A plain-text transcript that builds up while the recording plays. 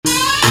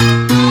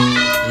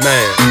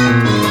Man,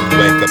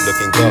 wake up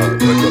looking good,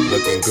 wake up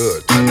looking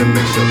good. Trying to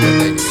make sure that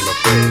they give my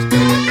praise, that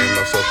they ain't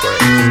no so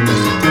praise.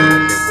 Listen to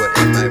me, what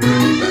am I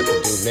really about to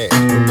do next?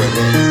 But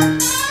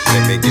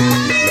let me get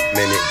a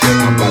minute, girl,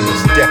 I'm about to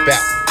step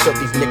out. Show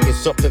these niggas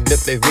something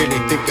that they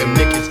really think a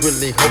niggas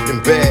really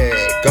holding back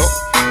on.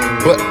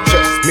 But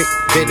trust me,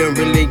 they don't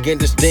really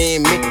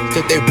understand me.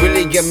 So they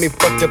really got me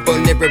fucked up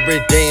on every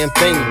damn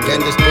thing.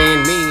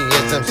 Understand me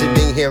as I'm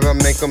sitting here, I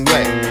make them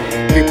laugh.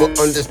 People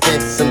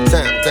understand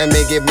sometimes, I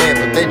may get mad,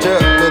 but they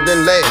chuckle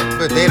then laugh,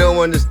 but they don't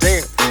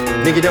understand.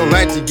 Nigga don't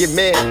like to get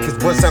mad, cause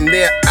once I'm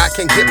there, I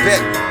can get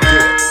back.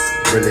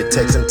 Yeah, really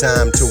take some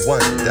time to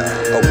wonder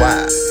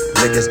why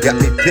niggas got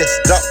me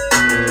pissed off.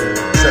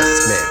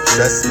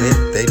 Trust me,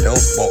 they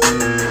don't want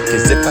me.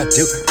 Cause if I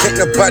do, can't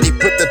nobody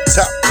put the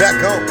top back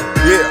on.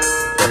 Yeah,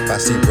 if I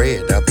see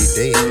red, I'll be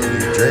dead in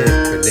the dread.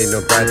 But ain't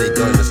nobody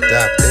gonna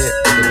stop that.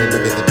 Look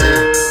at the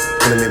dead.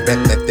 Pulling me back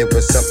like there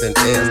was something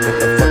else. What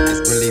the fuck is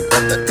really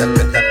about to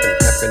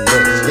happen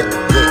next? Yeah.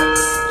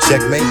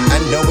 Checkmate, I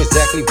know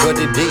exactly what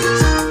it is.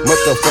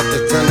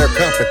 Motherfuckers trying to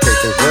complicate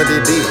things, what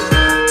it is.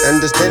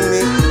 Understand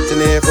me?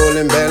 Sitting here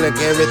falling back like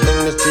everything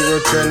that you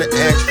were trying to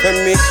ask from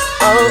me.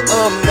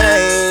 Oh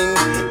man,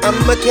 I'm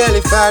a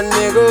California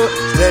nigga,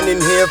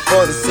 standing here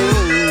for the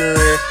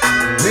scenery.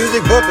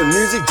 Music bumping,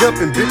 music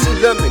jumping,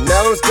 bitches love me.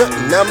 Now I'm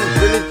stunting, I'm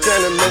really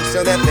trying to make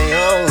sure that they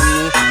own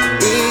me.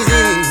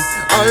 Easy,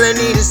 all I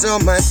need is all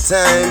my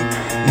time,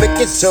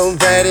 making so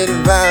that it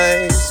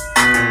vibes.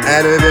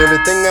 Out of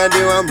everything I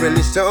do, I'm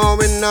really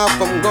showing off,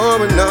 I'm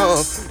going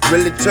off.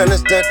 Really trying to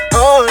start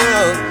all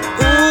out.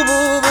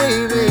 Ooh,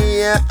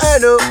 baby, yeah, I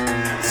know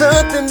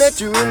something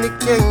that you really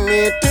came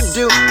here to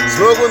do.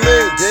 Smoke with me,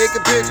 take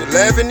a picture,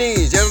 laugh and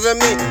ease, you know what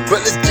I mean?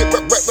 But let's get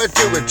right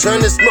to it, trying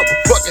to smoke,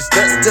 fucking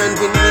stunts done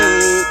with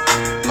me.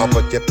 Oh,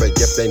 but yep,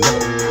 they know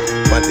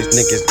why these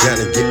niggas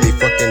trying to get me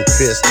fucking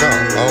pissed off.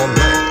 Oh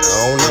man, I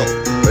don't know,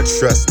 but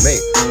trust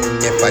me,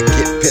 if I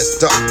get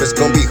pissed off, it's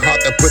gonna be hard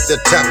to put the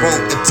top on.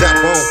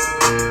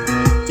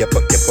 Yep,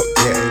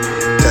 yeah.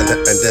 Trying to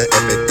under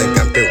everything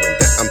I'm doing,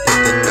 that I'm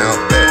putting out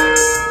there.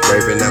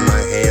 Waving out my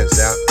hands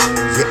out,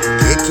 yeah,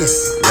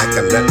 like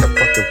I'm not the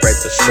fucking right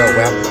to show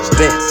out.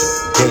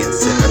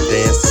 Dancing, I'm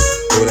dancing,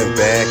 pulling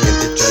back and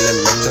then trying to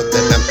make sure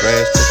that I'm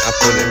blasting. I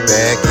pull it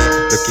back in,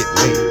 look at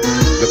me,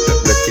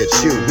 look at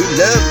you. We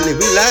lovely,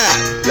 we live,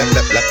 blah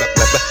blah blah blah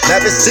blah blah.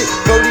 Live and sick,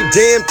 40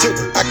 damn too.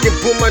 I can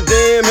pull my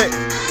damn hand.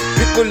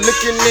 People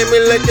looking at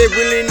me like they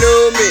really know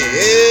me.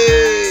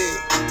 Hey,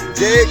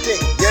 JK,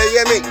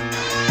 yeah, me.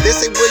 They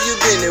say where you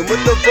been and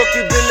what the fuck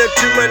you been up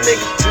to, my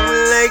nigga? Too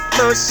late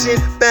motion,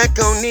 back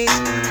on these,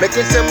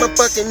 making some of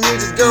fucking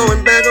music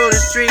going back on the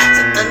streets.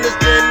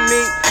 Understand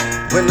me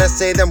when I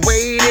say that I'm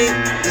waiting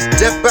to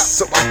step out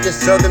so I can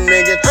show them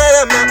niggas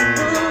I'm out.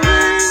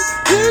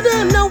 You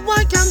don't know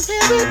why I'm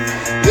here.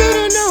 You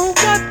don't know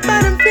what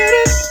I'm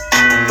feeling.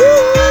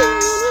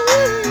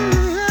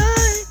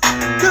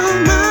 I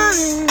don't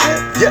mind.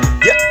 Yeah,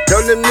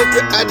 tell them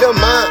niggas I don't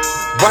mind.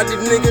 Why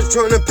these niggas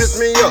tryna piss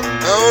me off?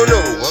 I don't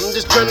know, I'm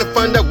just trying to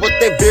find out what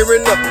they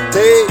veering up.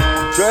 Hey,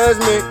 trust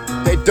me,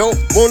 they don't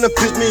wanna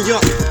piss me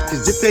off.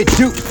 Cause if they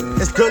do,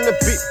 it's gonna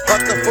be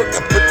hard to fuck.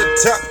 I put the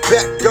top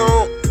back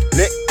on,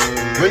 Nick.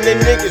 When the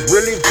niggas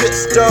really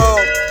pissed off,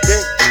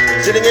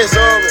 shit against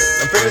all me,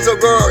 I'm feeling so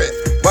gory.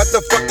 What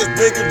the fuck is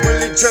niggas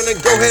really tryna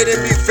go ahead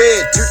and be fed?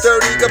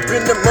 2:30 up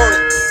in the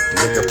morning.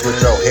 Nigga, put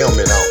your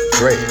helmet on,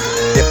 Dre.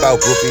 If I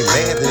would be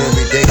mad, then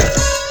every day.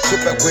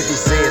 Flip out what he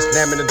said,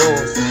 slamming the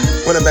doors.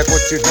 Putting back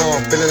what you know,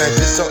 I'm feeling like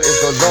this song is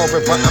go longer,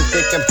 but I'm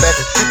thinking back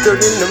at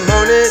 2:30 in the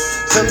morning.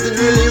 Something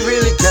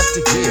really got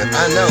to give.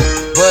 I know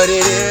what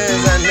it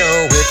is, I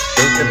know it.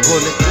 They've been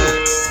pulling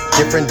in,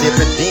 different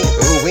things.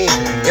 Ooh, in.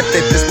 If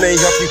they piss me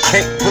off, you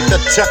can't put the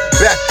top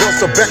back on,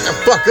 so back the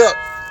fuck up.